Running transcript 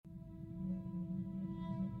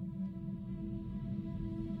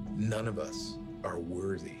none of us are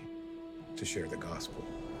worthy to share the gospel.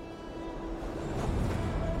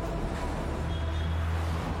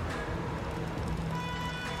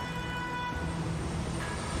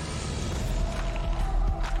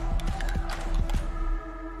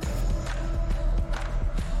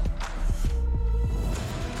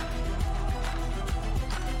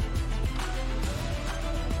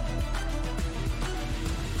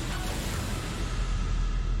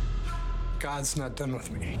 God's not done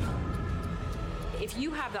with me. If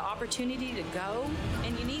you have the opportunity to go,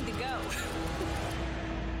 and you need to go.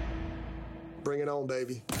 Bring it on,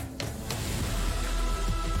 baby.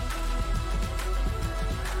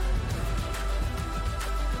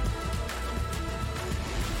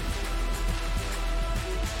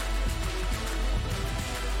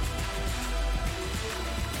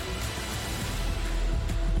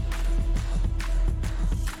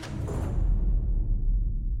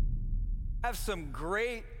 I have some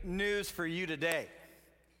great news for you today.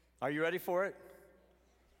 Are you ready for it?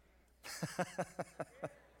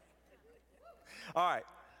 All right,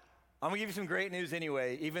 I'm gonna give you some great news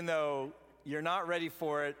anyway, even though you're not ready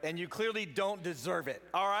for it and you clearly don't deserve it,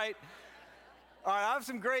 all right? All right, I have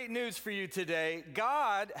some great news for you today.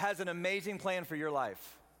 God has an amazing plan for your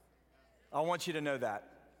life. I want you to know that.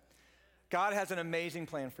 God has an amazing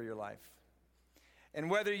plan for your life. And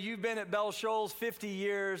whether you've been at Bell Shoals 50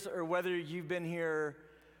 years or whether you've been here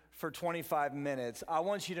for 25 minutes, I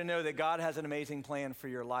want you to know that God has an amazing plan for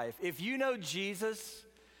your life. If you know Jesus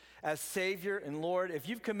as Savior and Lord, if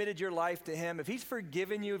you've committed your life to Him, if He's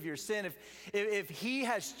forgiven you of your sin, if He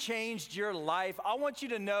has changed your life, I want you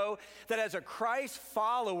to know that as a Christ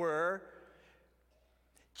follower,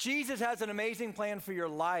 Jesus has an amazing plan for your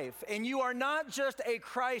life. And you are not just a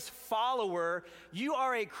Christ follower, you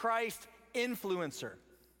are a Christ influencer.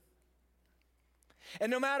 And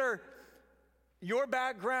no matter your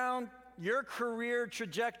background, your career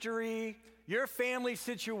trajectory, your family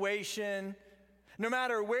situation, no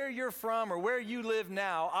matter where you're from or where you live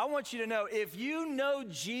now, I want you to know if you know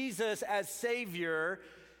Jesus as Savior,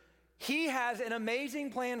 He has an amazing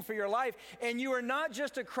plan for your life, and you are not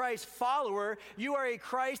just a Christ follower, you are a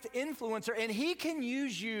Christ influencer, and He can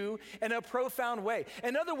use you in a profound way.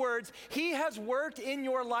 In other words, He has worked in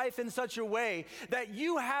your life in such a way that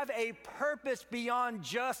you have a purpose beyond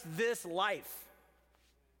just this life.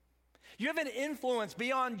 You have an influence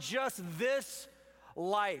beyond just this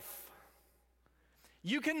life.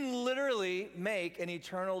 You can literally make an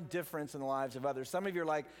eternal difference in the lives of others. Some of you are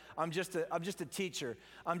like, I'm just a teacher.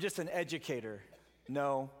 I'm just an educator.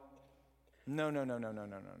 No.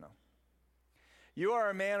 You are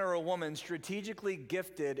a man or a woman strategically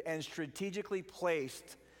gifted and strategically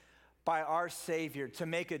placed by our Savior to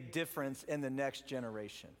make a difference in the next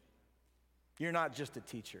generation. You're not just a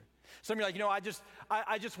teacher. Some of you are like,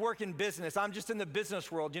 I just work in business. I'm just in the business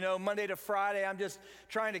world. Monday to Friday, I'm just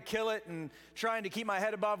trying to kill it and trying to keep my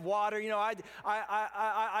head above water.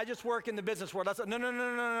 I just work in the business world.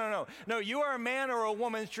 No, you are a man or a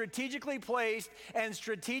woman strategically placed and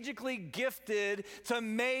strategically gifted to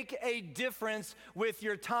make a difference with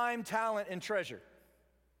your time, talent, and treasure.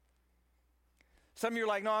 Some of you are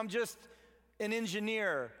like, no, I'm just an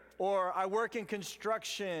engineer, or I work in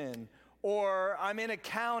construction, or I'm in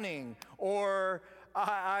accounting, or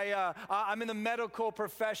I'm in the medical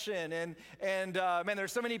profession, and man,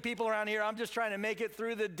 there's so many people around here, I'm just trying to make it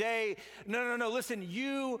through the day. No, listen,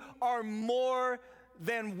 you are more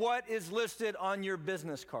than what is listed on your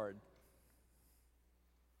business card.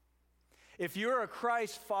 If you're a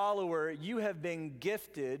Christ follower, you have been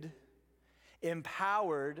gifted,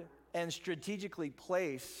 empowered, and strategically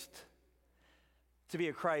placed to be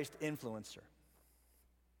a Christ influencer.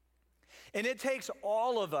 And it takes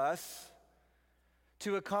all of us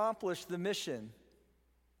to accomplish the mission.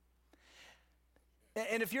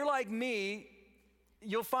 And if you're like me,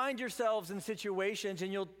 you'll find yourselves in situations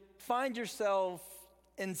and you'll find yourself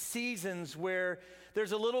in seasons where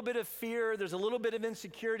there's a little bit of fear, there's a little bit of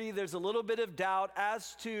insecurity, there's a little bit of doubt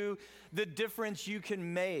as to the difference you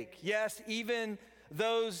can make. Yes, even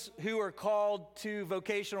those who are called to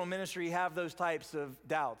vocational ministry have those types of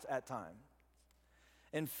doubts at times.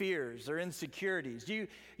 And fears or insecurities.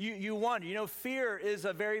 You wonder, fear is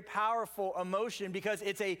a very powerful emotion because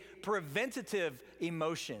it's a preventative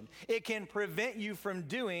emotion. It can prevent you from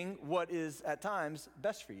doing what is at times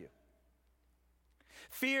best for you.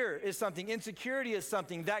 Fear is something, insecurity is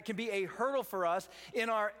something that can be a hurdle for us in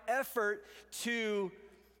our effort to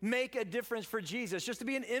make a difference for Jesus, just to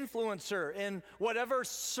be an influencer in whatever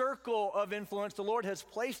circle of influence the Lord has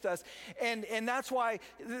placed us. And that's why,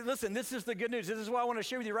 listen, this is the good news. This is what I want to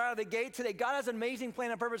share with you right out of the gate today. God has an amazing plan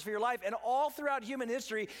and purpose for your life. And all throughout human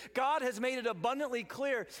history, God has made it abundantly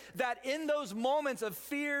clear that in those moments of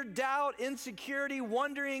fear, doubt, insecurity,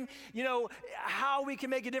 wondering, how we can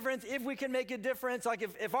make a difference, if we can make a difference, like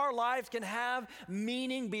if our lives can have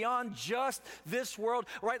meaning beyond just this world,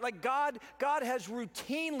 right? Like God has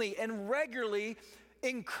routinely and regularly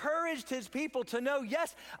encouraged his people to know,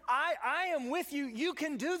 yes, I am with you. You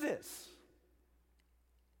can do this.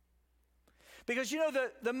 Because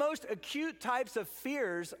the most acute types of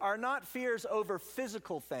fears are not fears over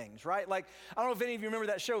physical things, right? Like, I don't know if any of you remember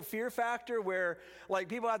that show Fear Factor, where like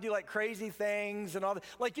people have to do like crazy things and all that.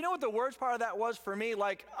 Like, you know what the worst part of that was for me?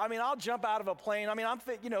 Like, I mean, I'll jump out of a plane. I mean,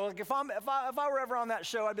 like if I were ever on that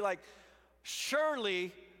show, I'd be like,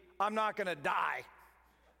 surely I'm not gonna die.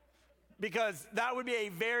 Because that would be a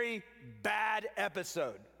very bad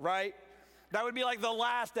episode, right? That would be like the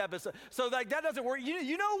last episode. So like that doesn't work.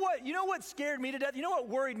 You know what scared me to death? You know what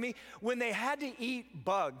worried me? When they had to eat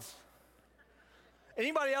bugs.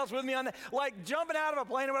 Anybody else with me on that? Like jumping out of a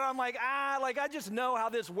plane, I'm like, I just know how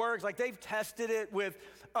this works. Like they've tested it with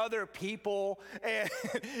other people, and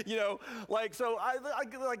so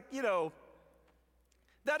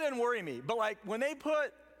that didn't worry me. But like when they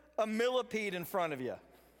put a millipede in front of you,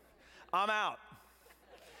 I'm out.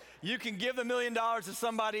 You can give $1 million to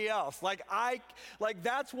somebody else. Like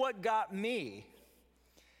that's what got me.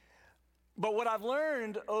 But what I've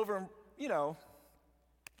learned over,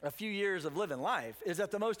 a few years of living life is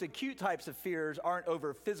that the most acute types of fears aren't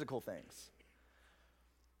over physical things.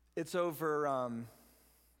 It's over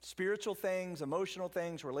spiritual things, emotional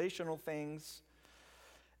things, relational things.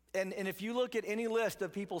 And if you look at any list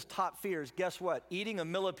of people's top fears, guess what? Eating a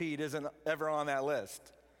millipede isn't ever on that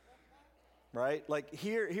list. Right? Like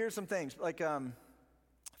here's some things. Like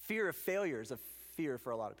fear of failure is a fear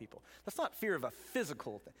for a lot of people. That's not fear of a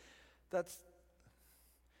physical thing.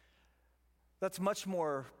 That's much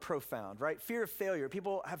more profound, right? Fear of failure.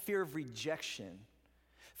 People have fear of rejection,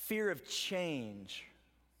 fear of change,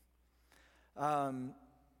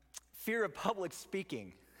 fear of public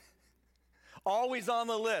speaking. Always on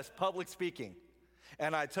the list, public speaking.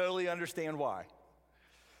 And I totally understand why.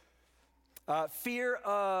 Fear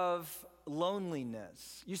of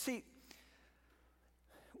loneliness. You see,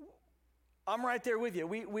 I'm right there with you.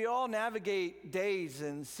 We all navigate days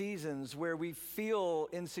and seasons where we feel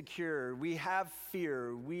insecure, we have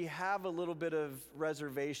fear, we have a little bit of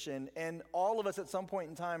reservation, and all of us at some point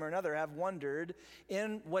in time or another have wondered,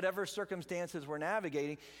 in whatever circumstances we're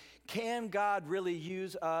navigating, can God really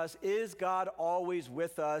use us? Is God always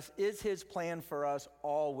with us? Is his plan for us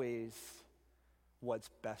always what's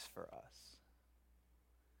best for us?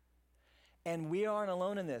 And we aren't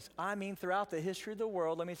alone in this. I mean, throughout the history of the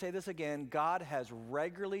world, let me say this again, God has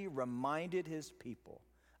regularly reminded his people,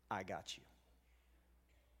 I got you.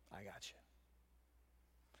 I got you.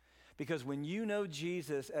 Because when you know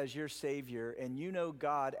Jesus as your Savior and you know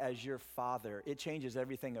God as your Father, it changes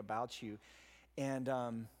everything about you. And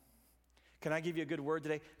can I give you a good word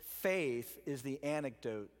today? Faith is the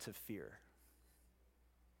antidote to fear.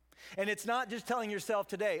 And it's not just telling yourself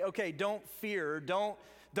today, okay, don't fear, don't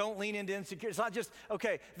lean into insecurity. It's not just,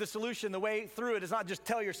 okay, the solution, the way through it is not just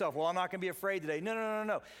tell yourself, well, I'm not going to be afraid today.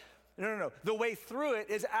 No. The way through it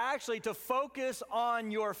is actually to focus on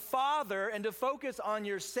your Father and to focus on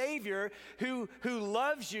your Savior who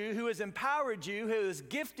loves you, who has empowered you, who has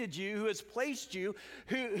gifted you, who has placed you,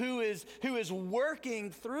 who is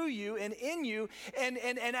working through you and in you. And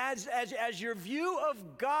as your view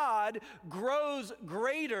of God grows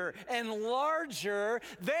greater and larger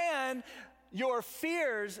than your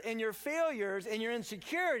fears and your failures and your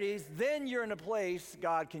insecurities, then you're in a place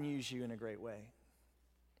God can use you in a great way.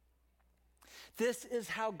 This is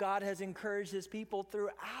how God has encouraged his people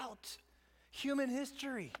throughout human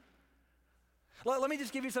history. Let me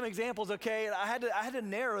just give you some examples, okay? I had to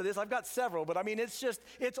narrow this. I've got several, but I mean,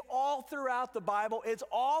 it's all throughout the Bible. It's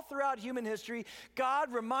all throughout human history.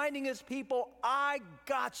 God reminding his people, I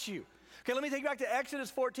got you. Okay, let me take you back to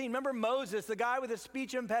Exodus 14. Remember Moses, the guy with a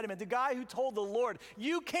speech impediment, the guy who told the Lord,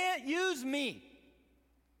 you can't use me,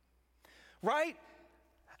 right?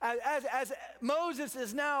 As Moses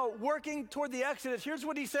is now working toward the Exodus, here's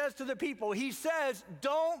what he says to the people. He says,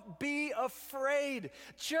 don't be afraid.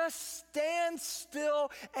 Just stand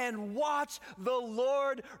still and watch the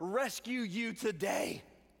Lord rescue you today.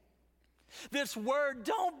 This word,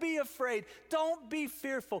 don't be afraid. Don't be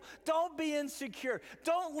fearful. Don't be insecure.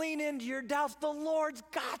 Don't lean into your doubts. The Lord's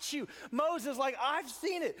got you. Moses, like, I've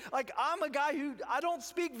seen it. Like, I'm a guy who, I don't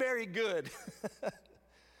speak very good.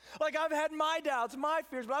 Like, I've had my doubts, my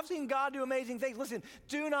fears, but I've seen God do amazing things. Listen,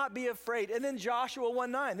 do not be afraid. And then Joshua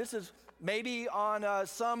 1:9. This is maybe on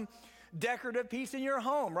some decorative piece in your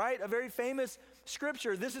home, right? A very famous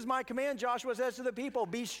scripture. This is my command, Joshua says to the people,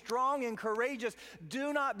 be strong and courageous.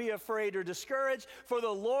 Do not be afraid or discouraged, for the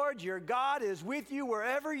Lord your God is with you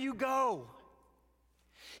wherever you go.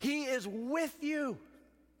 He is with you.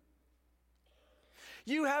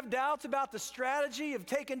 You have doubts about the strategy of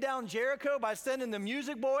taking down Jericho by sending the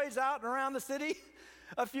music boys out and around the city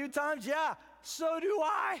a few times? Yeah, so do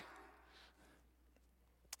I.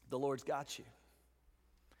 The Lord's got you.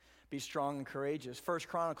 Be strong and courageous. 1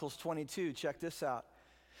 Chronicles 22, check this out.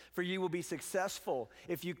 For you will be successful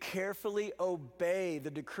if you carefully obey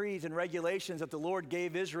the decrees and regulations that the Lord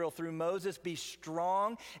gave Israel through Moses. Be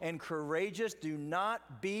strong and courageous. Do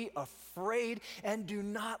not be afraid and do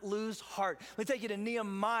not lose heart. Let me take you to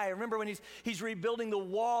Nehemiah. Remember when he's rebuilding the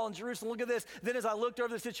wall in Jerusalem? Look at this. Then as I looked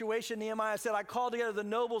over the situation, Nehemiah said, I called together the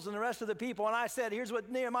nobles and the rest of the people, and I said, here's what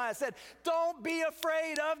Nehemiah said, don't be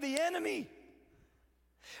afraid of the enemy.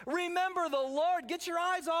 Remember the Lord. Get your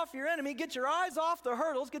eyes off your enemy. Get your eyes off the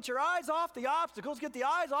hurdles. Get your eyes off the obstacles. Get the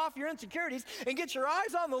eyes off your insecurities and get your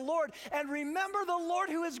eyes on the Lord. And remember the Lord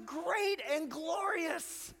who is great and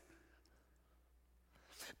glorious.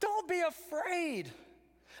 Don't be afraid.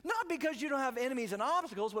 Not because you don't have enemies and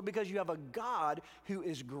obstacles, but because you have a God who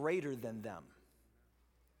is greater than them.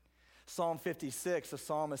 Psalm 56, the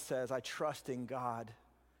psalmist says, I trust in God,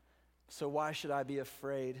 so why should I be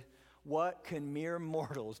afraid? What can mere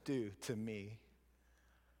mortals do to me?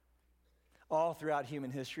 All throughout human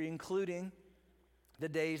history, including the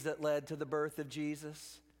days that led to the birth of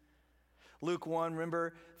Jesus. Luke 1,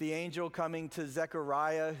 remember the angel coming to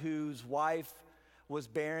Zechariah, whose wife was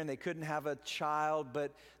barren. They couldn't have a child,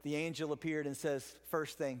 but the angel appeared and says,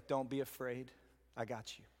 first thing, don't be afraid. I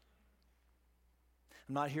got you.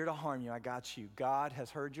 I'm not here to harm you. I got you. God has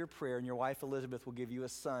heard your prayer, and your wife Elizabeth will give you a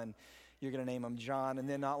son. You're going to name him John. And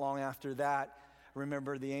then not long after that,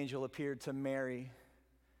 remember the angel appeared to Mary.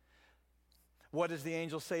 What does the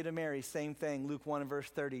angel say to Mary? Same thing, Luke 1 and verse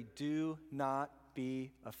 30. Do not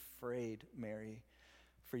be afraid, Mary,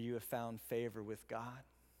 for you have found favor with God.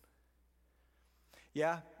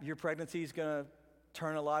 Yeah, your pregnancy is going to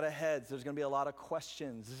turn a lot of heads. There's going to be a lot of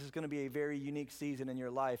questions. This is going to be a very unique season in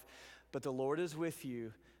your life. But the Lord is with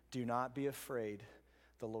you. Do not be afraid.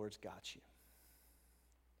 The Lord's got you.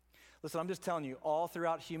 Listen, I'm just telling you, all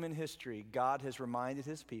throughout human history, God has reminded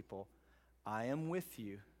his people, I am with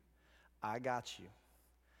you. I got you.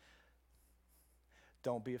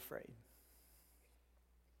 Don't be afraid.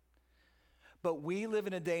 But we live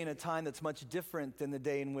in a day and a time that's much different than the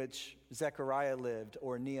day in which Zechariah lived,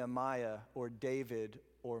 or Nehemiah, or David,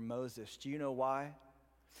 or Moses. Do you know why?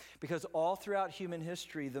 Because all throughout human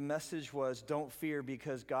history, the message was, don't fear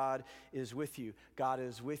because God is with you. God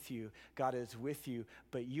is with you. God is with you.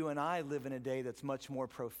 But you and I live in a day that's much more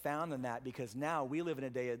profound than that, because now we live in a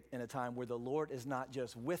day in a time where the Lord is not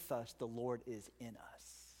just with us, the Lord is in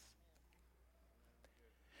us.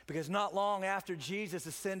 Because not long after Jesus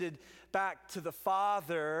ascended back to the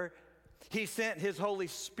Father, he sent his Holy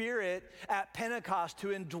Spirit at Pentecost to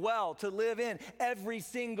indwell, to live in every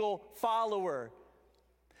single follower.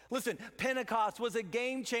 Listen, Pentecost was a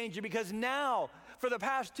game changer because now, for the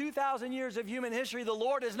past 2,000 years of human history, the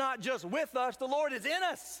Lord is not just with us, the Lord is in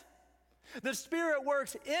us. The Spirit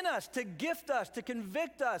works in us to gift us, to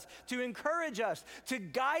convict us, to encourage us, to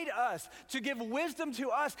guide us, to give wisdom to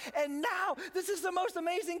us. And now, this is the most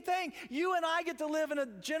amazing thing. You and I get to live in a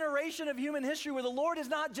generation of human history where the Lord is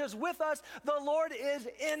not just with us, the Lord is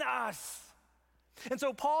in us. And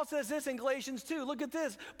so Paul says this in Galatians 2. Look at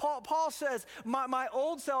this. Paul says, my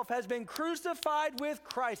old self has been crucified with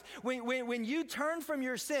Christ. When you turn from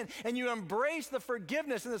your sin and you embrace the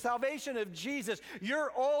forgiveness and the salvation of Jesus,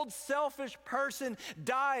 your old selfish person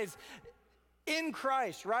dies in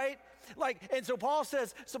Christ, right? And so Paul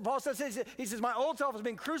says, he says, my old self has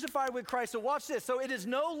been crucified with Christ. So watch this. So it is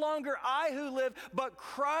no longer I who live, but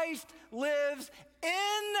Christ lives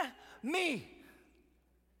in me.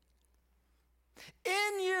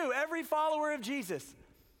 In you, every follower of Jesus.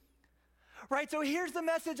 Right, so here's the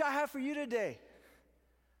message I have for you today.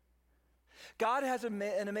 God has an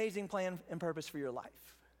amazing plan and purpose for your life.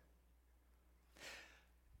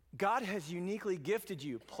 God has uniquely gifted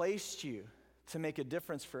you, placed you to make a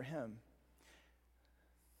difference for him.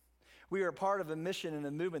 We are part of a mission and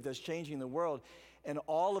a movement that's changing the world. And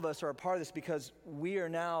all of us are a part of this because we are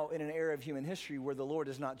now in an era of human history where the Lord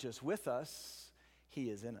is not just with us, he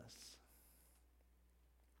is in us.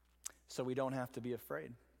 So we don't have to be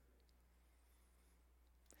afraid.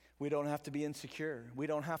 We don't have to be insecure. We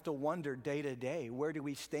don't have to wonder day to day, where do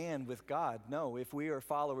we stand with God? No, if we are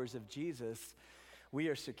followers of Jesus, we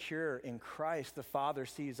are secure in Christ. The Father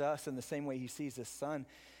sees us in the same way he sees his Son.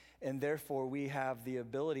 And therefore, we have the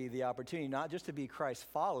ability, the opportunity, not just to be Christ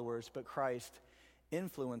followers, but Christ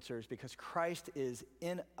influencers, because Christ is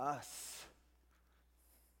in us,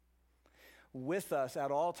 with us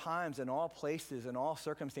at all times, in all places, in all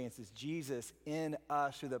circumstances. Jesus in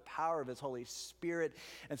us through the power of his Holy Spirit.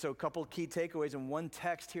 And so a couple of key takeaways in one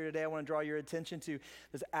text here today I want to draw your attention to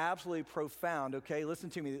that's absolutely profound, okay? Listen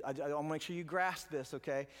to me. I want to make sure you grasp this,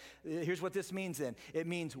 okay? Here's what this means then. It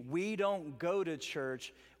means we don't go to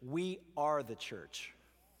church, we are the church.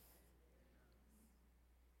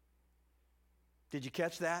 Did you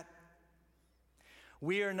catch that?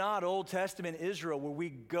 We are not Old Testament Israel where we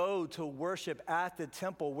go to worship at the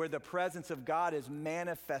temple where the presence of God is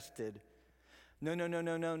manifested.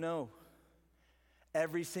 No.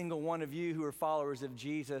 Every single one of you who are followers of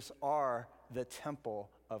Jesus are the temple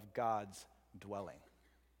of God's dwelling.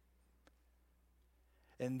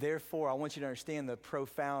 And therefore, I want you to understand the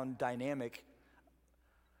profound dynamic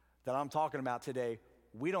that I'm talking about today.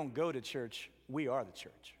 We don't go to church, we are the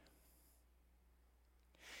church.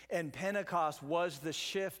 And Pentecost was the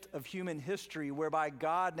shift of human history whereby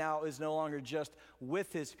God now is no longer just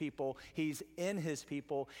with his people, he's in his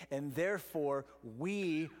people, and therefore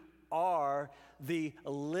we are the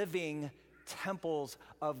living temples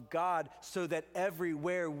of God so that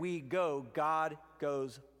everywhere we go, God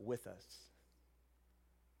goes with us.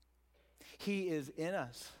 He is in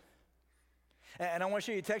us. And I want to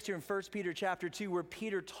show you a text here in 1 Peter chapter 2 where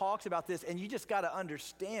Peter talks about this, and you just got to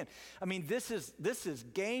understand. I mean, this is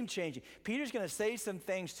game-changing. Peter's going to say some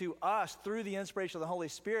things to us through the inspiration of the Holy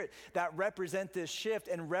Spirit that represent this shift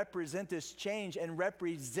and represent this change and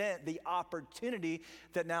represent the opportunity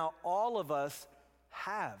that now all of us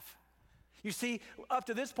have. You see, up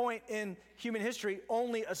to this point in human history,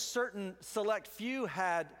 only a certain select few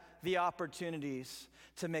had the opportunities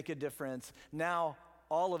to make a difference. Now,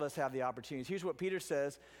 all of us have the opportunities. Here's what Peter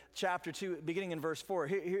says, chapter 2, beginning in verse 4.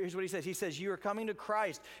 Here's what he says. He says, you are coming to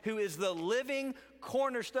Christ, who is the living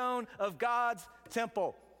cornerstone of God's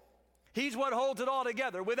temple. He's what holds it all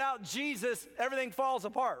together. Without Jesus, everything falls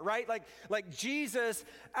apart, right? Like Jesus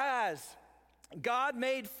as God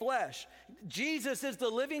made flesh. Jesus is the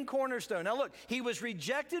living cornerstone. Now look, he was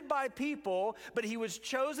rejected by people, but he was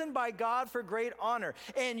chosen by God for great honor.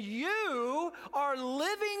 And you are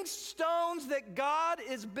living stones that God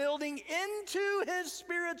is building into his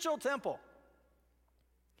spiritual temple.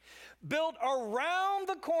 Built around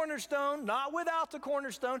the cornerstone, not without the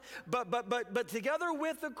cornerstone, but together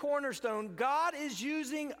with the cornerstone, God is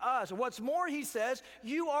using us. What's more, he says,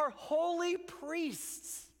 you are holy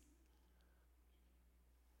priests.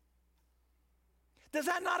 Does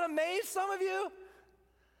that not amaze some of you?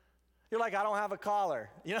 You're like, I don't have a collar.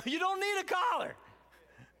 You know, you don't need a collar.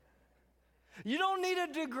 You don't need a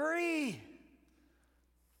degree.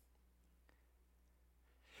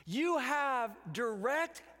 You have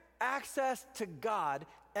direct access to God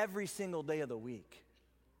every single day of the week.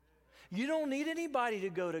 You don't need anybody to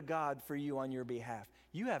go to God for you on your behalf.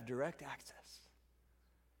 You have direct access.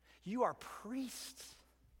 You are priests,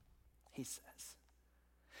 he says.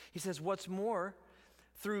 He says, what's more,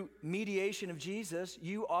 through mediation of Jesus,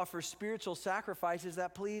 you offer spiritual sacrifices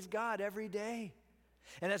that please God every day.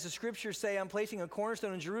 And as the scriptures say, I'm placing a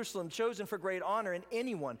cornerstone in Jerusalem chosen for great honor, and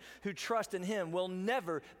anyone who trusts in him will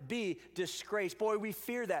never be disgraced. Boy, we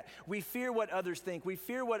fear that. We fear what others think. We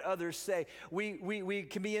fear what others say. We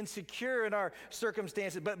can be insecure in our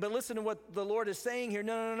circumstances. But listen to what the Lord is saying here.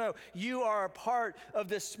 No. You are a part of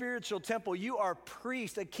this spiritual temple. You are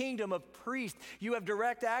priests, a kingdom of priests. You have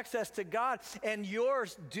direct access to God, and your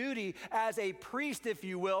duty as a priest, if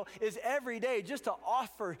you will, is every day just to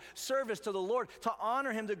offer service to the Lord, to honor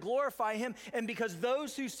him, to glorify him, and because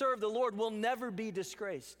those who serve the Lord will never be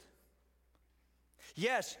disgraced.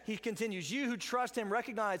 Yes, he continues, you who trust him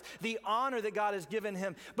recognize the honor that God has given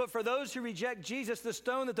him. But for those who reject Jesus, the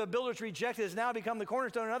stone that the builders rejected has now become the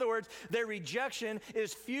cornerstone. In other words, their rejection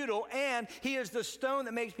is futile, and he is the stone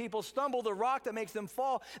that makes people stumble, the rock that makes them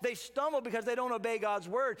fall. They stumble because they don't obey God's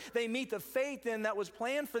word. They meet the fate then that was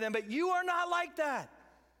planned for them, but you are not like that.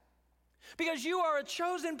 Because you are a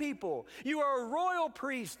chosen people. You are a royal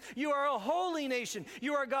priest. You are a holy nation.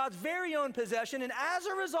 You are God's very own possession. And as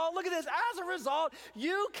a result, look at this, as a result,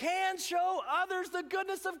 you can show others the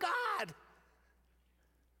goodness of God.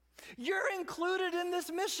 You're included in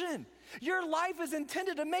this mission. Your life is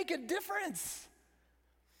intended to make a difference.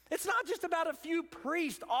 It's not just about a few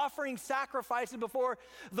priests offering sacrifices before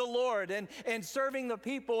the Lord and serving the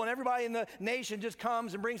people, and everybody in the nation just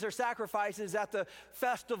comes and brings their sacrifices at the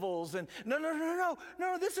festivals. And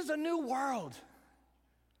no, this is a new world.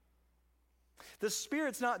 The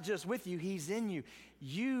Spirit's not just with you, He's in you.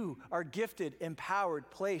 You are gifted, empowered,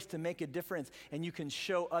 placed to make a difference, and you can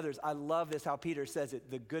show others. I love this, how Peter says it,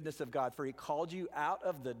 the goodness of God, for He called you out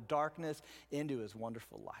of the darkness into His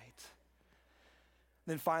wonderful light.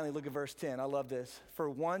 Then finally, look at verse 10. I love this. For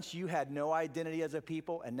once you had no identity as a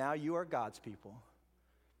people, and now you are God's people.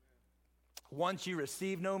 Once you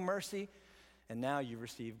received no mercy, and now you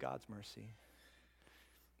receive God's mercy.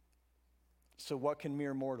 So what can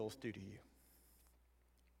mere mortals do to you?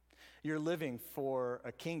 You're living for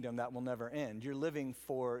a kingdom that will never end. You're living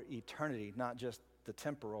for eternity, not just the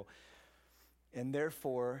temporal. And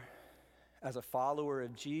therefore, as a follower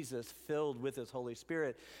of Jesus, filled with His Holy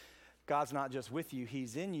Spirit, God's not just with you,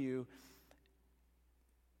 He's in you,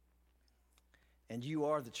 and you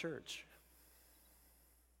are the church.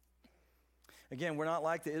 Again, we're not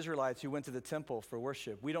like the Israelites who went to the temple for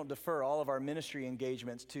worship. We don't defer all of our ministry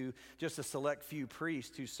engagements to just a select few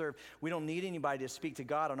priests who serve. We don't need anybody to speak to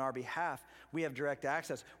God on our behalf. We have direct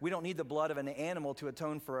access. We don't need the blood of an animal to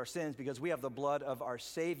atone for our sins because we have the blood of our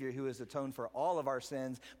Savior who has atoned for all of our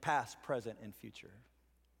sins, past, present, and future.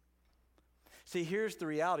 See, here's the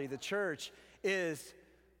reality. The church is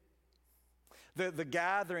the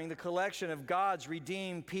gathering, the collection of God's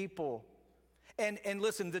redeemed people. And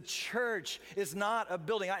listen, the church is not a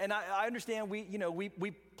building. I understand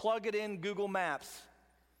we plug it in Google Maps.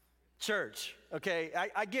 Church, okay?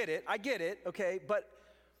 I get it, okay?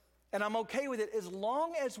 And I'm okay with it as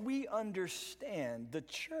long as we understand the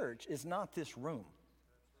church is not this room.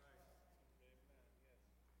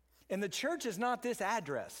 And the church is not this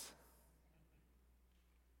address.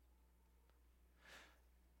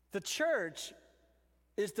 The church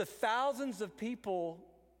is the thousands of people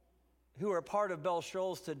who are part of Bell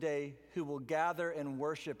Shoals today who will gather and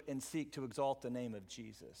worship and seek to exalt the name of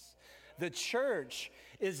Jesus. The church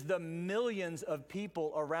is the millions of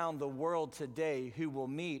people around the world today who will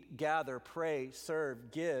meet, gather, pray,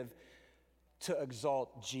 serve, give to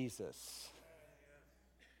exalt Jesus.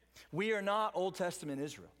 We are not Old Testament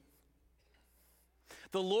Israel.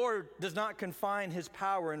 The Lord does not confine His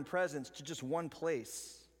power and presence to just one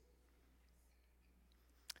place.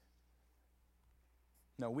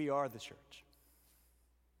 No, we are the church.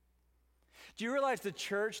 Do you realize the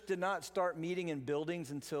church did not start meeting in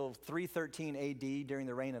buildings until 313 AD during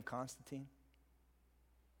the reign of Constantine?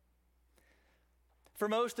 For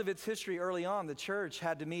most of its history early on, the church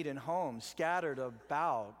had to meet in homes, scattered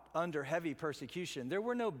about under heavy persecution. There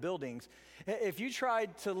were no buildings. If you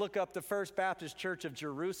tried to look up the First Baptist Church of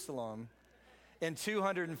Jerusalem in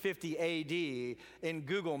 250 AD in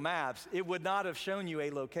Google Maps, it would not have shown you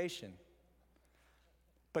a location.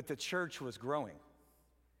 But the church was growing,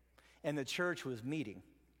 and the church was meeting,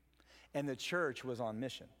 and the church was on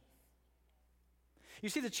mission. You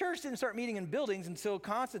see, the church didn't start meeting in buildings until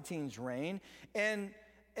Constantine's reign, and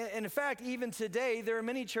in fact, even today, there are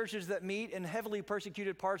many churches that meet in heavily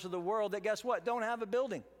persecuted parts of the world that, guess what, don't have a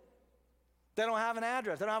building. They don't have an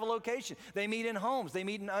address. They don't have a location. They meet in homes. They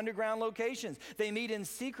meet in underground locations. They meet in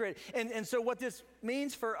secret. And so what this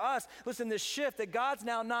means for us, listen, this shift that God's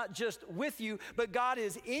now not just with you, but God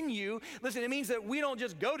is in you. Listen, it means that we don't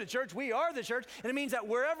just go to church. We are the church. And it means that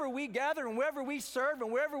wherever we gather and wherever we serve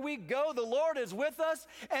and wherever we go, the Lord is with us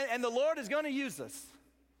and the Lord is going to use us.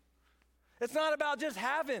 It's not about just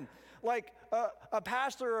having like a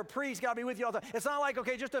pastor or a priest got to be with you all the time. It's not like,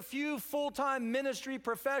 okay, just a few full-time ministry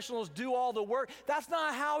professionals do all the work. That's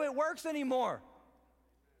not how it works anymore.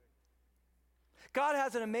 God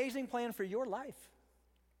has an amazing plan for your life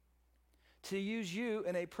to use you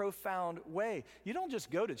in a profound way. You don't just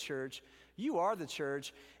go to church. You are the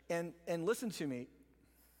church. And listen to me.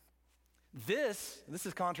 This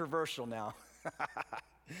is controversial now.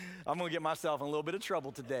 I'm going to get myself in a little bit of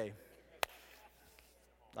trouble today.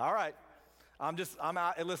 All right. I'm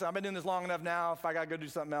out. Listen, I've been doing this long enough now. If I got to go do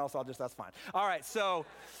something else, that's fine. All right.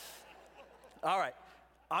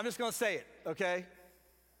 I'm just going to say it, okay?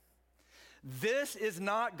 This is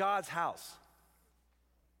not God's house.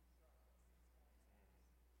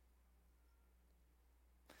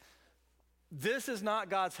 This is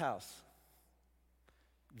not God's house.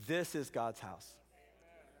 This is God's house.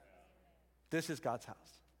 This is God's house.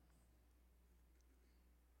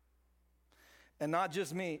 And not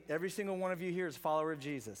just me, every single one of you here is a follower of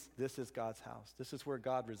Jesus. This is God's house. This is where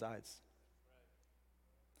God resides.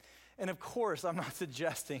 And of course, I'm not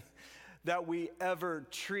suggesting that we ever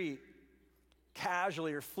treat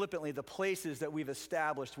casually or flippantly the places that we've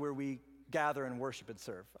established where we gather and worship and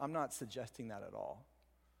serve. I'm not suggesting that at all.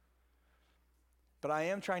 But I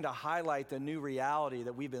am trying to highlight the new reality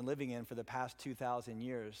that we've been living in for the past 2,000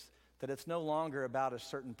 years, that it's no longer about a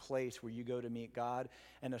certain place where you go to meet God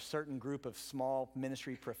and a certain group of small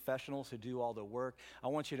ministry professionals who do all the work. I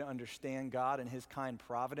want you to understand God and his kind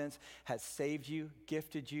providence has saved you,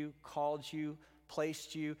 gifted you, called you,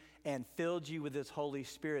 placed you, and filled you with his Holy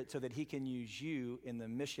Spirit so that he can use you in the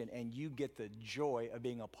mission, and you get the joy of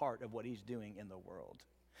being a part of what he's doing in the world.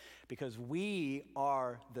 Because we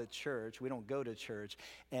are the church, we don't go to church,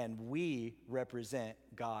 and we represent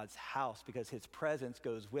God's house because his presence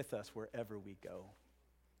goes with us wherever we go.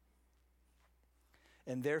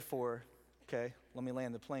 And therefore, okay, let me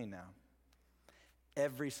land the plane now.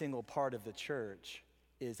 Every single part of the church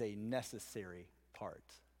is a necessary part.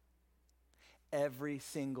 Every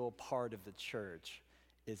single part of the church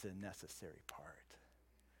is a necessary part.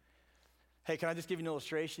 Hey, can I just give you an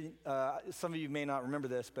illustration? Some of you may not remember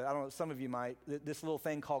this, but I don't know, some of you might. This little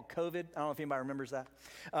thing called COVID, I don't know if anybody remembers that.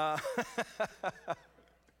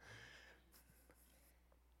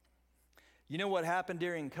 You know what happened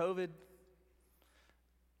during COVID?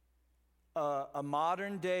 A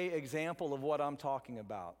modern day example of what I'm talking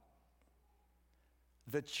about.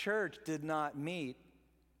 The church did not meet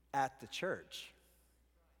at the church,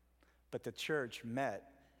 but the church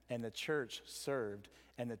met, and the church served,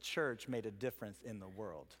 and the church made a difference in the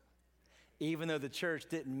world. Even though the church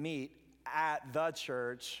didn't meet at the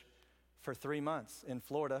church for 3 months in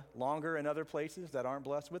Florida, longer in other places that aren't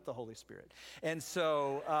blessed with the Holy Spirit. And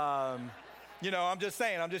so, I'm just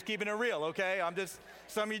saying, I'm just keeping it real, okay?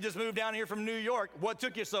 Some of you just moved down here from New York. What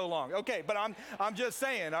took you so long? Okay, but I'm just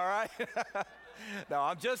saying, all right? No,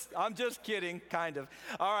 I'm just kidding, kind of.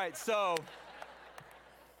 All right, so,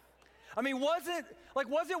 wasn't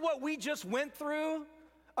what we just went through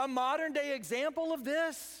a modern day example of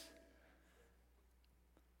this?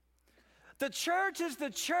 The church is the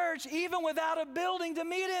church even without a building to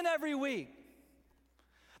meet in every week.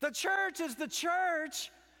 The church is the church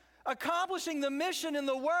accomplishing the mission in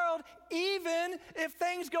the world even if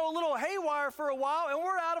things go a little haywire for a while and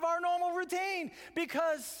we're out of our normal routine,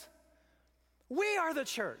 because we are the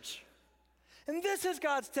church. And this is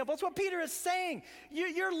God's temple. That's what Peter is saying.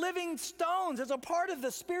 You're living stones as a part of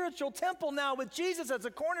the spiritual temple now with Jesus as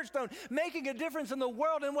a cornerstone, making a difference in the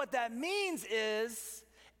world. And what that means is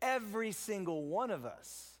every single one of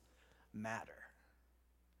us matter.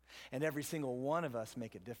 And every single one of us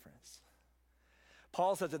make a difference.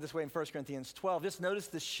 Paul says it this way in 1 Corinthians 12. Just notice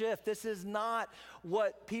the shift. This is not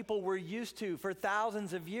what people were used to for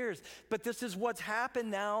thousands of years, but this is what's happened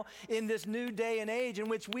now in this new day and age in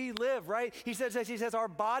which we live, right? He says our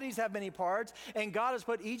bodies have many parts, and God has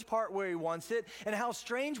put each part where he wants it. And how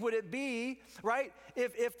strange would it be, right,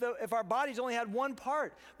 if our bodies only had one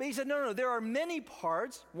part? But he said, no, there are many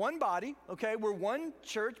parts, one body, okay? We're one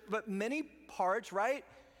church, but many parts, right?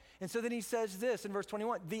 And so then he says this in verse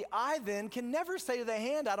 21, the eye then can never say to the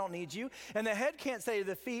hand, I don't need you. And the head can't say to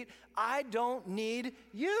the feet, I don't need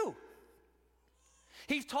you.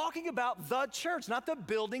 He's talking about the church, not the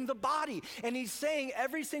building, the body. And he's saying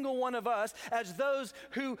every single one of us as those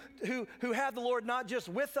who have the Lord not just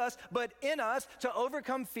with us, but in us to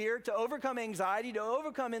overcome fear, to overcome anxiety, to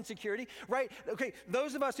overcome insecurity, right? Okay,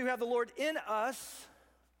 those of us who have the Lord in us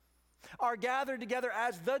are gathered together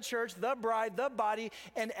as the church, the bride, the body,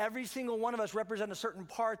 and every single one of us represent a certain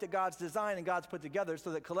part that God's designed and God's put together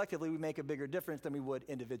so that collectively we make a bigger difference than we would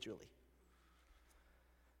individually.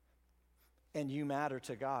 And you matter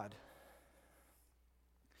to God.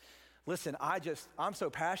 Listen, I'm so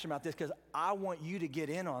passionate about this because I want you to get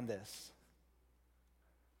in on this.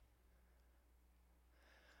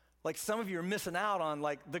 Like some of you are missing out on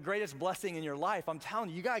like the greatest blessing in your life. I'm telling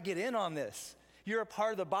you, you got to get in on this. You're a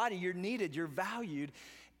part of the body. You're needed. You're valued.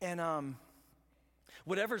 And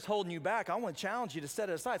whatever's holding you back, I want to challenge you to set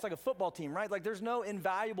it aside. It's like a football team, right? Like there's no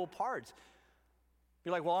invaluable parts.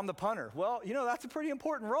 You're like, well, I'm the punter. Well, that's a pretty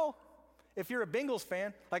important role. If you're a Bengals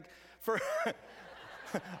fan, like for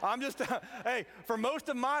for most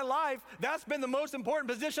of my life, that's been the most important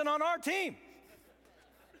position on our team.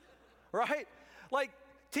 Right? Like,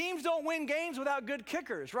 teams don't win games without good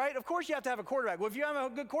kickers, right? Of course you have to have a quarterback. Well, if you have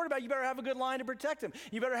a good quarterback, you better have a good line to protect him.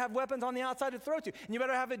 You better have weapons on the outside to throw to. And you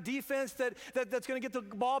better have a defense that's going to get the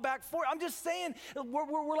ball back for you. I'm just saying,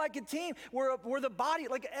 we're like a team. We're the body.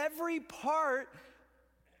 Like every part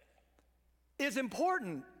is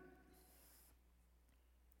important.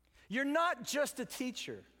 You're not just a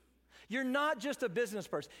teacher. You're not just a business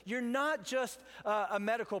person. You're not just a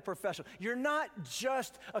medical professional. You're not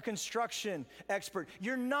just a construction expert.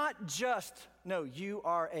 You're not just, no, you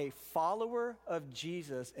are a follower of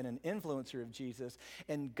Jesus and an influencer of Jesus.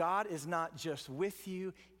 And God is not just with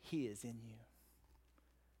you, he is in you.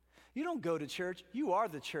 You don't go to church, you are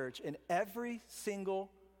the church. And every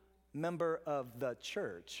single member of the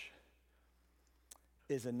church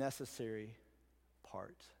is a necessary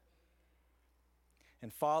part.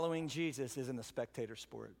 And following Jesus isn't a spectator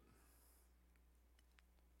sport.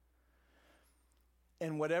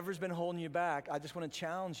 And whatever's been holding you back, I just want to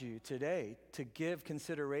challenge you today to give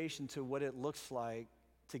consideration to what it looks like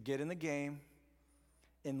to get in the game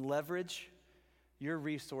and leverage your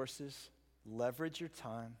resources, leverage your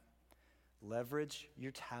time, leverage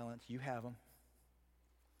your talents. You have them.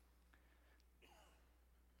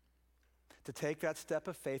 To take that step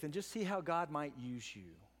of faith and just see how God might use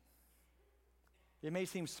you. It may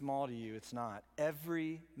seem small to you, it's not.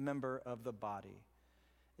 Every member of the body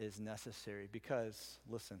is necessary because,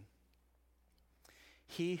 listen,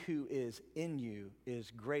 he who is in you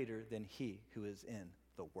is greater than he who is in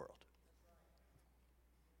the world.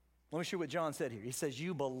 Let me show you what John said here. He says,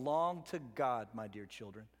 you belong to God, my dear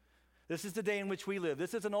children. This is the day in which we live.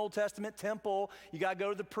 This is an Old Testament temple. You got to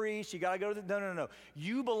go to the priest. You got to go to the, no.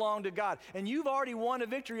 You belong to God. And you've already won a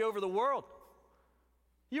victory over the world.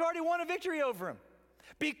 You already won a victory over him.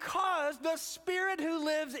 Because the Spirit who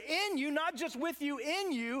lives in you, not just with you,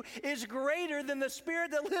 in you, is greater than the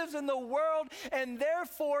spirit that lives in the world. And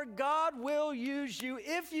therefore, God will use you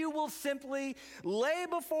if you will simply lay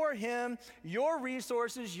before him your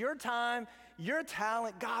resources, your time, your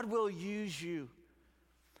talent. God will use you.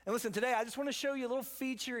 And listen, today I just want to show you a little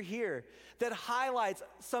feature here that highlights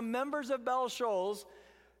some members of Bell Shoals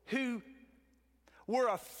who were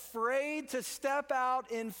afraid to step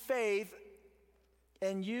out in faith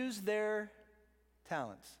and use their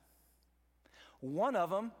talents. One of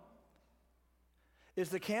them is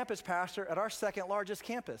the campus pastor at our second largest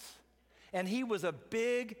campus. And he was a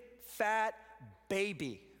big, fat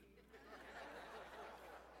baby.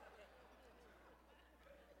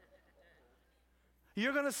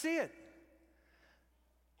 You're going to see it.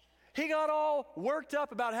 He got all worked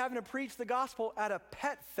up about having to preach the gospel at a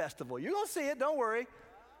pet festival. You're going to see it, don't worry.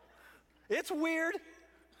 It's weird.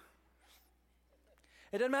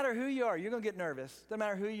 It doesn't matter who you are. You're going to get nervous. It doesn't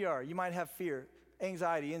matter who you are. You might have fear,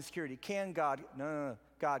 anxiety, insecurity. Can God? No.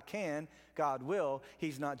 God can. God will.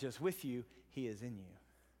 He's not just with you. He is in you.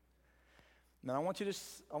 Now, I want you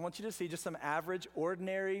to see just some average,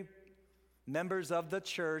 ordinary members of the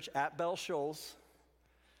church at Bell Shoals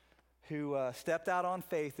who stepped out on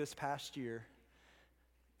faith this past year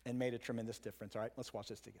and made a tremendous difference. All right, let's watch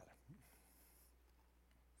this together.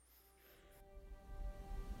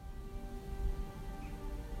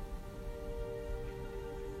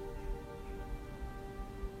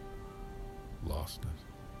 Lostness.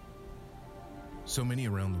 So many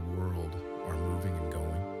around the world are moving and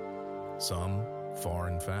going. Some far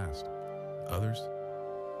and fast. Others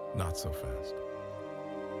not so fast.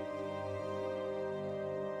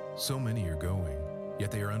 So many are going,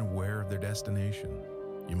 yet they are unaware of their destination.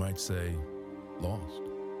 You might say, lost.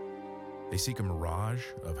 They seek a mirage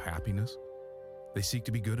of happiness. They seek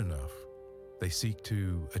to be good enough. They seek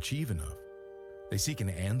to achieve enough. They seek an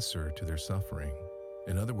answer to their suffering.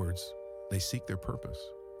 In other words, they seek their purpose.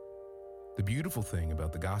 The beautiful thing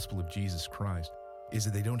about the gospel of Jesus Christ is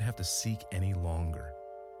that they don't have to seek any longer.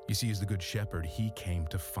 You see, as the Good Shepherd, he came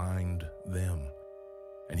to find them,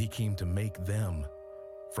 and he came to make them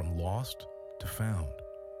from lost to found.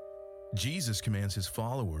 Jesus commands his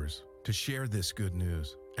followers to share this good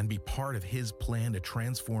news and be part of his plan to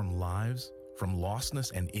transform lives from lostness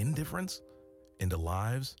and indifference into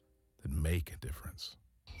lives that make a difference.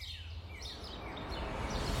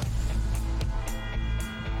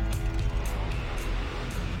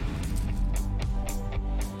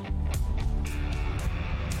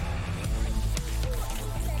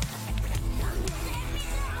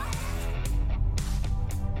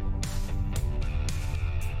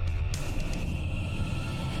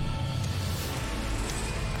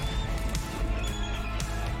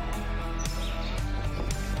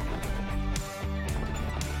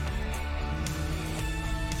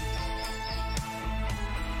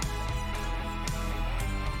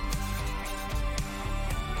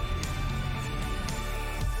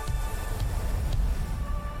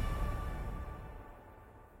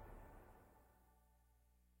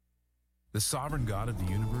 The sovereign God of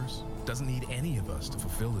the universe doesn't need any of us to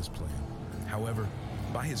fulfill his plan. However,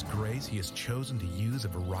 by his grace, he has chosen to use a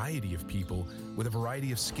variety of people with a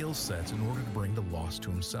variety of skill sets in order to bring the lost to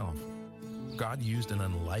himself. God used an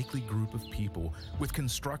unlikely group of people with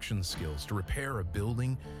construction skills to repair a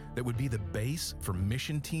building that would be the base for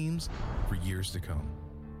mission teams for years to come.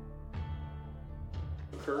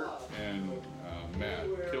 Kurt and Matt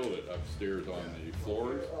killed it upstairs on the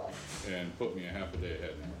floors and put me a half a day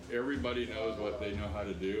ahead. Everybody knows what they know how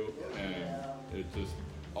to do, and it's just,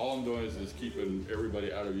 all I'm doing is keeping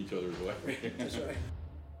everybody out of each other's way. That's right.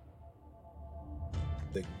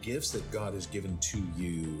 The gifts that God has given to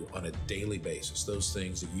you on a daily basis, those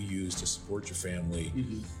things that you use to support your family,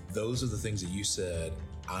 those are the things that you said,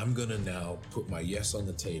 I'm going to now put my yes on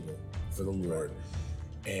the table for the Lord.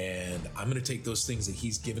 And I'm going to take those things that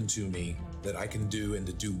He's given to me that I can do and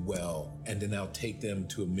to do well, and to now take them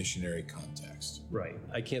to a missionary context. Right.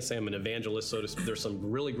 I can't say I'm an evangelist, so to speak. There's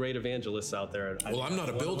some really great evangelists out there. Well, I'm not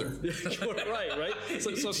a builder. right.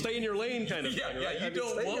 So stay in your lane kind of thing. Right? You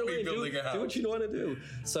don't want me building a house. Do what you want to do.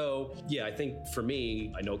 So, yeah, I think for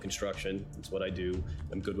me, I know construction. It's what I do.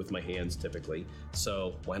 I'm good with my hands typically.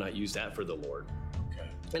 So why not use that for the Lord?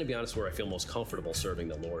 And to be honest, where I feel most comfortable serving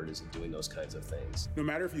the Lord is in doing those kinds of things. No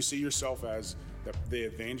matter if you see yourself as the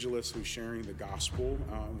evangelist who's sharing the gospel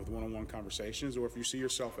with one-on-one conversations, or if you see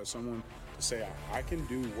yourself as someone to say, I can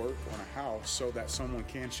do work on a house so that someone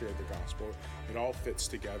can share the gospel, it all fits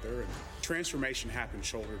together. And transformation happens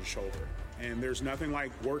shoulder to shoulder. And there's nothing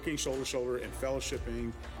like working shoulder to shoulder and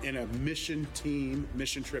fellowshipping in a mission team,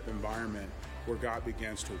 mission trip environment where God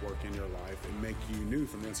begins to work in your life and make you new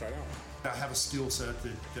from the inside out. I have a skill set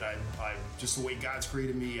that I just the way God's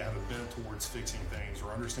created me, I have a bent towards fixing things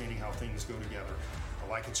or understanding how things go together. I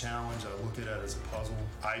like a challenge. I look at it as a puzzle.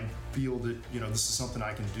 I feel that, this is something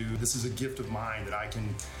I can do. This is a gift of mine that I can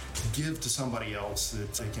give to somebody else,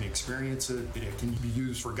 that they can experience it. It can be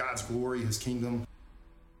used for God's glory, His kingdom.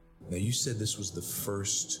 Now, you said this was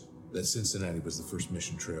that Cincinnati was the first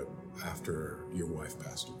mission trip after your wife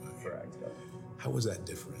passed away. Correct. How was that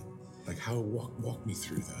different? Like, walk me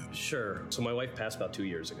through that. Sure. So my wife passed about 2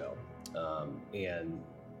 years ago, and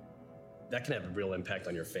that can have a real impact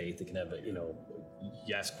on your faith. It can have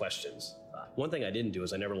you ask questions. One thing I didn't do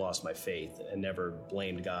is I never lost my faith and never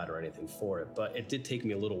blamed God or anything for it. But it did take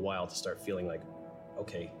me a little while to start feeling like,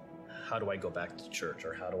 okay, how do I go back to church,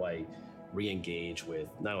 or how do I re-engage with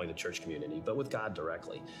not only the church community, but with God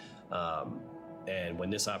directly? And when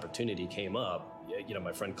this opportunity came up,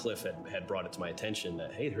 my friend Cliff had brought it to my attention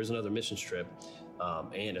that, hey, here's another missions trip,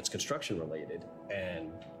 and it's construction related.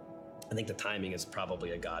 And I think the timing is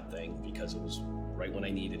probably a God thing, because it was right when I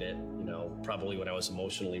needed it, probably when I was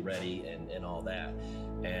emotionally ready and all that.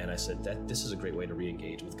 And I said that this is a great way to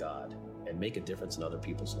re-engage with God and make a difference in other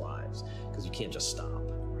people's lives, because you can't just stop.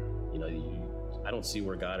 I don't see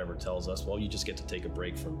where God ever tells us, well, you just get to take a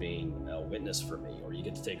break from being a witness for me, or you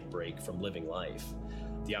get to take a break from living life.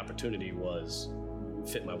 The opportunity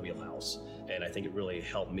fit my wheelhouse, and I think it really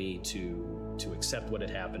helped me to accept what had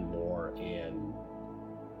happened more, and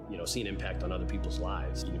see an impact on other people's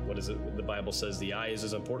lives. What is it? The Bible says the eye is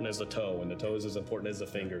as important as the toe, and the toe is as important as the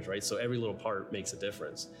fingers, right? So every little part makes a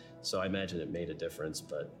difference. So I imagine it made a difference,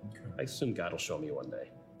 but I assume God will show me one day.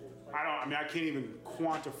 I can't even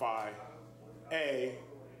quantify, if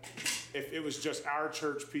it was just our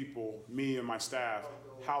church people, me and my staff,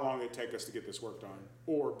 how long it'd take us to get this work done.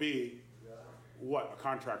 Or B, what a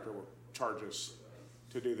contractor would charge us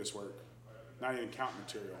to do this work. Not even count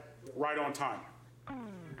material. Right on time.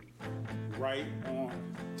 Right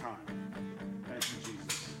on time. Thank you,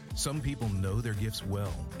 Jesus. Some people know their gifts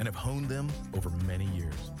well and have honed them over many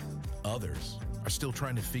years. Others are still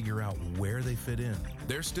trying to figure out where they fit in.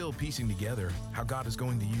 They're still piecing together how God is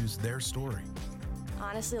going to use their story.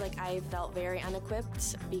 Honestly, I felt very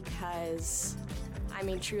unequipped, because,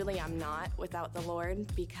 truly I'm not without the Lord,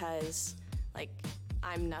 because,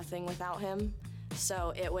 I'm nothing without Him.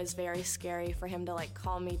 So it was very scary for Him to,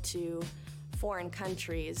 call me to foreign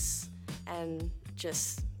countries and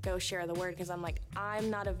just go share the word, because I'm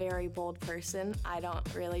not a very bold person. I don't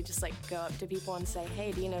really just go up to people and say,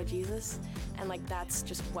 hey, do you know Jesus? And that's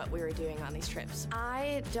just what we were doing on these trips.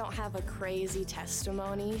 I don't have a crazy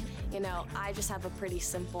testimony. I just have a pretty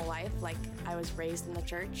simple life. I was raised in the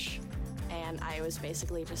church, and I was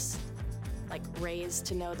basically just raised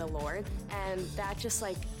to know the Lord. And that just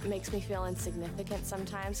makes me feel insignificant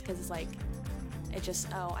sometimes, because it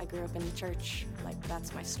just, I grew up in the church,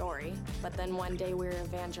 that's my story. But then one day we were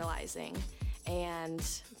evangelizing, and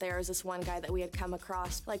there was this one guy that we had come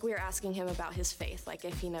across, we were asking him about his faith,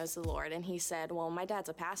 if he knows the Lord, and he said, well, my dad's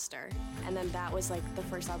a pastor. And then that was the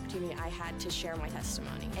first opportunity I had to share my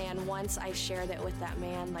testimony. And once I shared it with that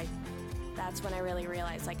man, that's when I really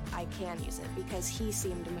realized I can use it, because he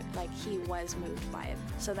seemed he was moved by it.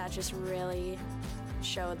 So that just really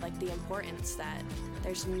showed like the importance that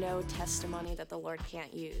there's no testimony that the Lord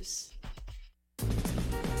can't use.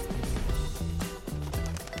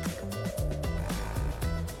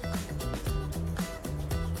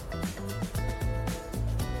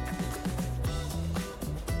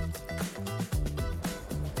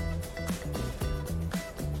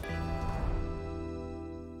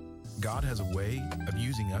 God has a way of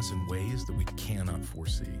using us in ways that we cannot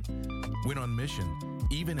foresee. When on mission,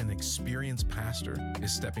 even an experienced pastor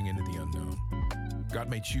is stepping into the unknown. God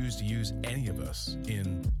may choose to use any of us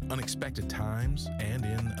in unexpected times and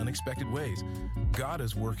in unexpected ways. God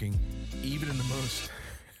is working even in the most,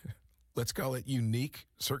 let's call it unique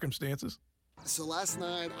circumstances. So last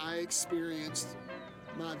night I experienced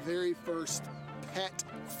my very first pet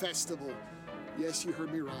festival. Yes, you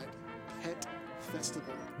heard me right. Pet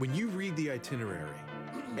festival. When you read the itinerary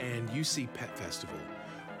and you see Pet Festival,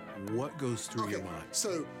 what goes through your mind?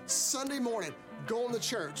 So Sunday morning, going to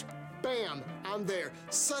church, bam, I'm there.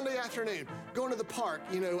 Sunday afternoon, going to the park,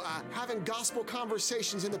 having gospel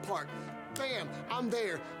conversations in the park, bam, I'm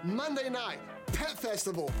there. Monday night, Pet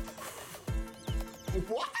Festival.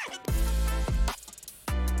 What?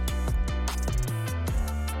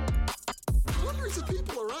 Hundreds of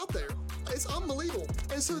people are out there. It's unbelievable.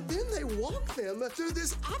 And so then they walk them through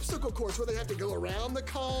this obstacle course where they have to go around the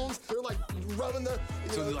cones. They're like rubbing the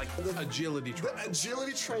agility training. The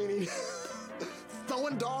agility training.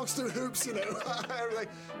 Throwing dogs through hoops, everything.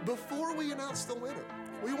 Before we announce the winner,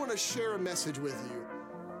 we want to share a message with you.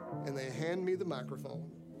 And they hand me the microphone.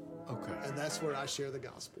 Okay. And that's where I share the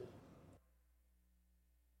gospel.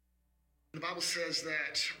 The Bible says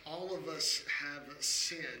that all of us have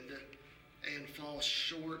sinned and fall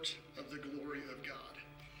short of the glory of God.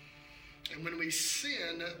 And when we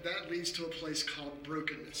sin, that leads to a place called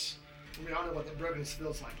brokenness. We all know what that brokenness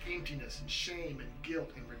feels like: emptiness and shame and guilt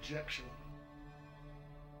and rejection.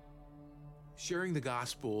 Sharing the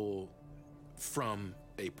gospel from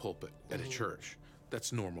a pulpit at a church,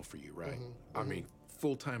 that's normal for you, right? I mean,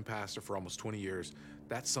 full-time pastor for almost 20 years,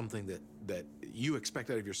 that's something that you expect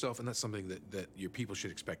out of yourself, and that's something that your people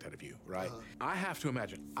should expect out of you, right? I have to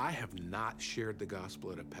imagine, I have not shared the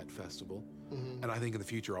gospel at a pet festival, and I think in the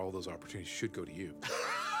future all those opportunities should go to you.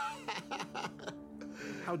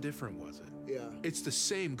 How different was it? Yeah. It's the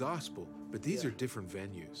same gospel, but these are different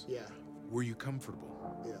venues. Yeah. Were you comfortable?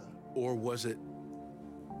 Yeah. Or was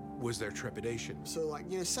there trepidation? So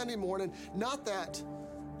Sunday morning, not that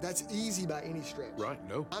that's easy by any stretch. Right,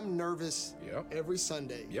 no. I'm nervous every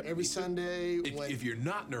Sunday. Yep, every Sunday. If you're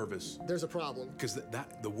not nervous, there's a problem. Because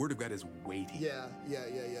the word of God is weighty. Yeah.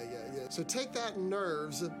 So take that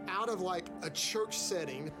nerves out of like a church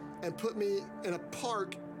setting and put me in a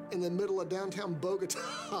park in the middle of downtown Bogota.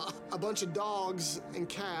 A bunch of dogs and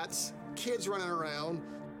cats, kids running around.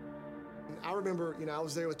 And I remember, I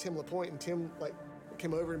was there with Tim LaPointe, and Tim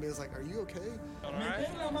came over to me and was like, "Are you okay?" All right. Yeah,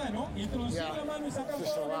 just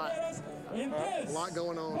a lot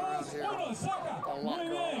going on around here. A lot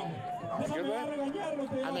going on. Good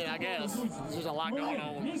way? I mean, I guess there's a lot going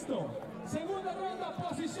on. Segunda ronda,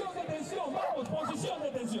 posición de tensión. Vamos, posición de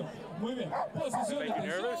tensión. Muy bien. Posición de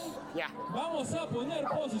tensión. Yeah. Vamos a poner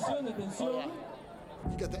posición de tensión.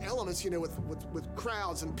 You got the elements, with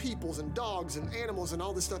crowds and peoples and dogs and animals and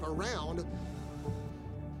all this stuff around.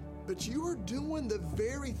 But you are doing the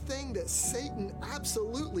very thing that Satan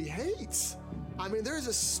absolutely hates. I mean, there's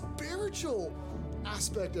a spiritual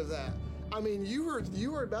aspect of that. I mean, you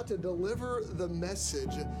are about to deliver the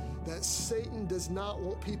message that Satan does not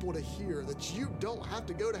want people to hear, that you don't have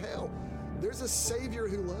to go to hell. There's a Savior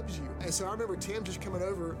who loves you. And so I remember Tim just coming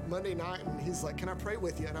over Monday night, and he's like, "Can I pray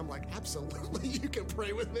with you?" And I'm like, "Absolutely, you can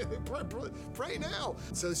pray with me. Pray now."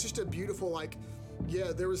 So it's just a beautiful,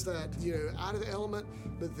 there was that, out of the element,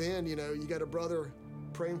 but then, you got a brother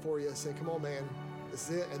praying for you, saying, "Come on, man, this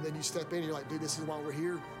is it." And then you step in, you're like, "Dude, this is why we're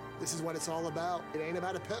here. This is what it's all about. It ain't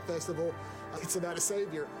about a pet festival. It's about a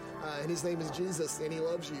Savior. And his name is Jesus, and he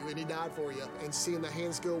loves you, and he died for you." And seeing the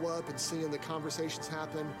hands go up and seeing the conversations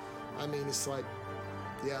happen, I mean, it's like,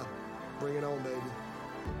 yeah, bring it on, baby.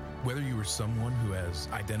 Whether you are someone who has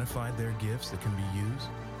identified their gifts that can be used,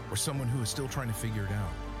 or someone who is still trying to figure it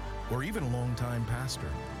out, or even a longtime pastor,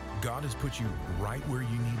 God has put you right where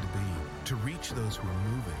you need to be to reach those who are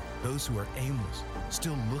moving, those who are aimless,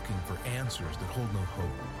 still looking for answers that hold no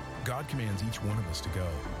hope. God commands each one of us to go,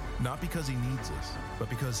 not because he needs us, but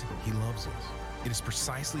because he loves us. It is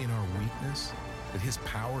precisely in our weakness that his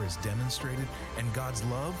power is demonstrated, and God's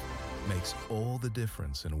love makes all the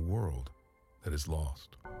difference in a world that is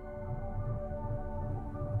lost.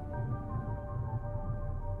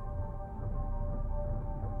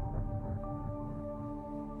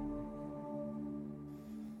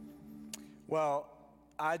 Well,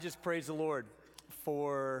 I just praise the Lord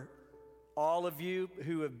for all of you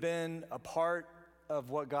who have been a part of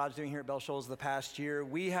what God's doing here at Bell Shoals the past year.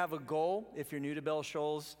 We have a goal, if you're new to Bell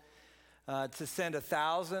Shoals, to send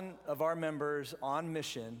 1,000 of our members on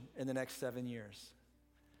mission in the next 7 years.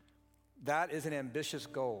 That is an ambitious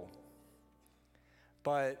goal.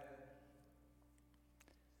 But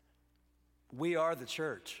we are the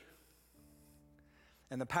church.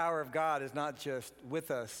 And the power of God is not just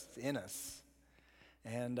with us, it's in us.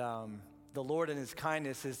 And the Lord in his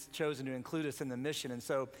kindness has chosen to include us in the mission. And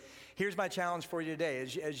so here's my challenge for you today.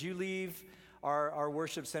 As you leave our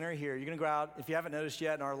worship center here, you're gonna go out, if you haven't noticed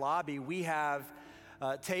yet, in our lobby, we have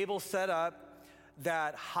tables set up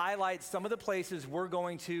that highlight some of the places we're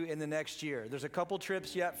going to in the next year. There's a couple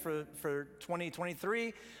trips yet for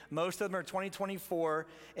 2023. Most of them are 2024.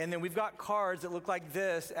 And then we've got cards that look like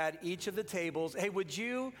this at each of the tables. Hey, would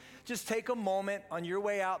you just take a moment on your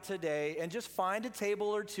way out today and just find a table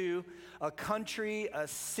or two, a country, a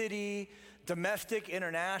city, domestic,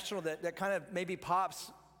 international, that kind of maybe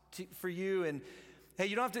pops for you. And hey,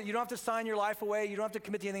 you don't have to sign your life away. You don't have to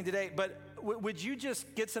commit to anything today. But would you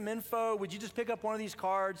just get some info? Would you just pick up one of these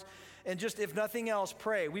cards and just, if nothing else,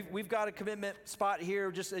 pray? We've got a commitment spot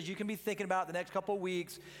here, just as you can be thinking about the next couple of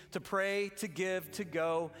weeks, to pray, to give, to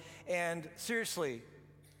go. And seriously,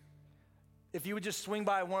 if you would just swing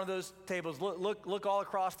by one of those tables, look all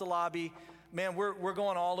across the lobby. Man, we're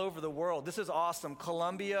going all over the world. This is awesome.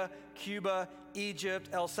 Colombia, Cuba, Egypt,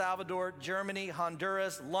 El Salvador, Germany,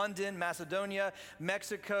 Honduras, London, Macedonia,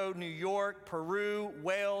 Mexico, New York, Peru,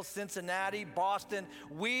 Wales, Cincinnati, Boston.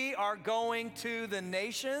 We are going to the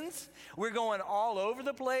nations. We're going all over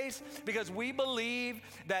the place because we believe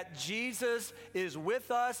that Jesus is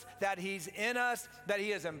with us, that he's in us, that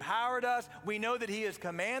he has empowered us. We know that he has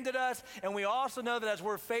commanded us, and we also know that as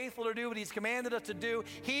we're faithful to do what he's commanded us to do,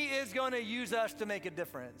 he is going to use us to make a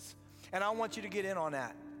difference. And I want you to get in on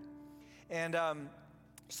that. And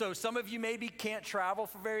so some of you maybe can't travel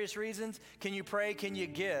for various reasons. Can you pray? Can you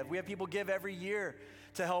give? We have people give every year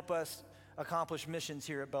to help us accomplish missions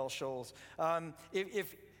here at Bell Shoals.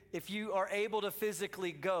 If you are able to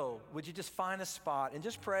physically go, would you just find a spot and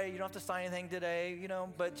just pray? You don't have to sign anything today,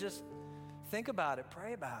 but just think about it,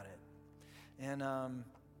 pray about it. And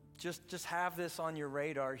just have this on your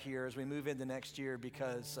radar here as we move into next year,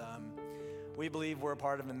 because we believe we're a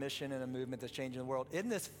part of a mission and a movement that's changing the world. Isn't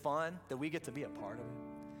this fun that we get to be a part of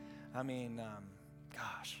it? I mean,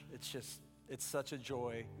 gosh, it's such a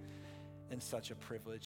joy and such a privilege.